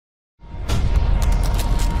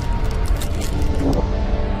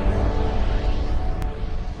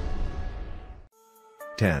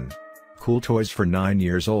10. Cool toys for 9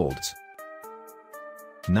 years olds.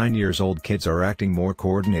 9 years old kids are acting more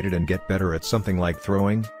coordinated and get better at something like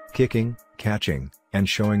throwing, kicking, catching, and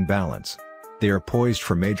showing balance. They are poised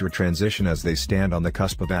for major transition as they stand on the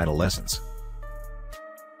cusp of adolescence.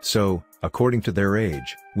 So, according to their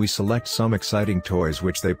age, we select some exciting toys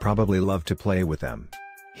which they probably love to play with them.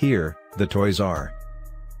 Here, the toys are.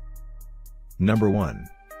 Number 1.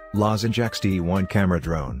 Lozenge XT-1 Camera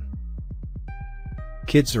Drone.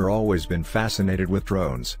 Kids are always been fascinated with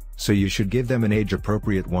drones, so you should give them an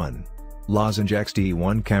age-appropriate one. Lozenge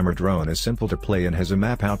XT-1 Camera Drone is simple to play and has a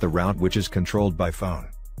map out the route which is controlled by phone.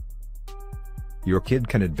 Your kid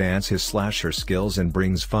can advance his/her skills and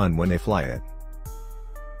brings fun when they fly it.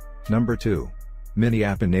 Number 2. Mini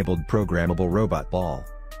app-enabled programmable robot ball.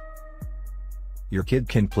 Your kid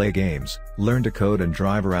can play games, learn to code and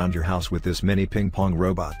drive around your house with this mini ping-pong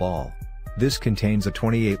robot ball. This contains a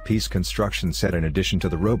 28-piece construction set in addition to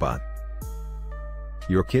the robot.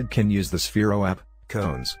 Your kid can use the Sphero app,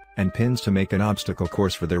 cones, and pins to make an obstacle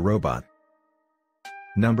course for their robot.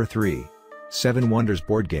 Number 3. 7 Wonders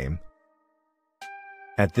board game.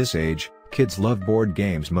 At this age, kids love board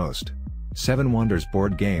games most. 7 Wonders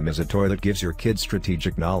board game is a toy that gives your kid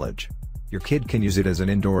strategic knowledge. Your kid can use it as an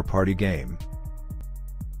indoor party game.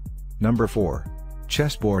 Number 4.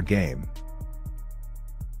 Chessboard game.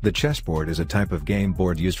 The chessboard is a type of game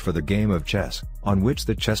board used for the game of chess, on which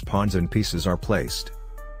the chess pawns and pieces are placed.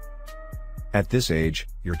 At this age,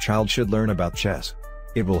 your child should learn about chess.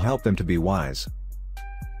 It will help them to be wise.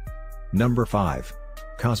 Number 5.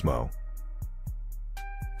 Cosmo.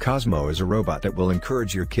 Cosmo is a robot that will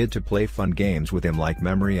encourage your kid to play fun games with him like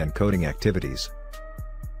memory and coding activities.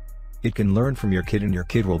 It can learn from your kid and your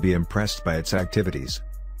kid will be impressed by its activities.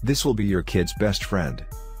 This will be your kid's best friend.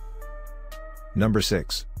 Number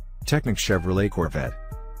 6. Technic Chevrolet Corvette.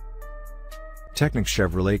 Technic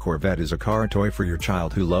Chevrolet Corvette is a car toy for your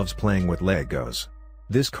child who loves playing with Legos.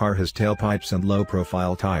 This car has tailpipes and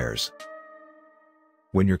low-profile tires.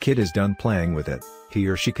 When your kid is done playing with it, he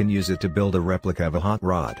or she can use it to build a replica of a hot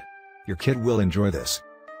rod. Your kid will enjoy this.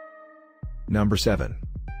 Number 7.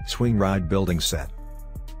 Swing Ride Building Set.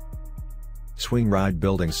 Swing Ride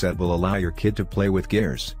Building Set will allow your kid to play with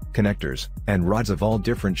gears, connectors, and rods of all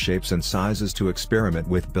different shapes and sizes to experiment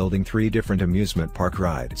with building 3 different amusement park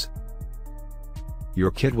rides.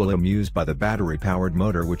 Your kid will amuse by the battery-powered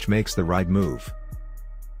motor which makes the ride move.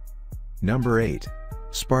 Number 8.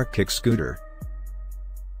 Spark Kick Scooter.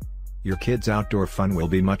 Your kid's outdoor fun will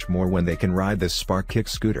be much more when they can ride this Spark Kick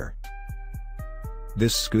scooter.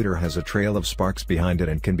 This scooter has a trail of sparks behind it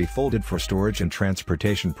and can be folded for storage and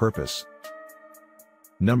transportation purpose.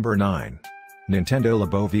 Number 9. Nintendo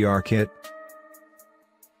Labo VR Kit.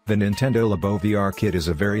 The Nintendo Labo VR Kit is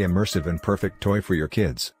a very immersive and perfect toy for your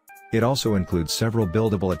kids. It also includes several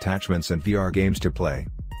buildable attachments and VR games to play.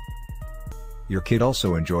 Your kid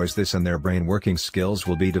also enjoys this and their brain working skills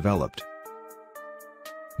will be developed.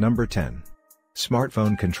 Number 10.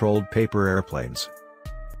 Smartphone-controlled paper airplanes.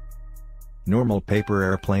 Normal paper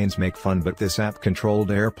airplanes make fun, but this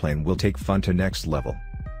app-controlled airplane will take fun to next level.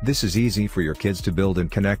 This is easy for your kids to build and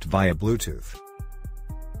connect via Bluetooth.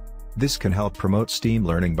 This can help promote STEAM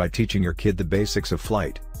learning by teaching your kid the basics of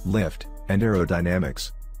flight, lift, and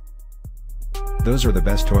aerodynamics. Those are the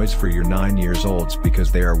best toys for your 9 years olds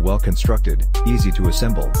because they are well constructed, easy to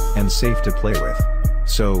assemble, and safe to play with.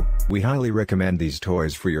 So, we highly recommend these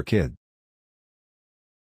toys for your kid.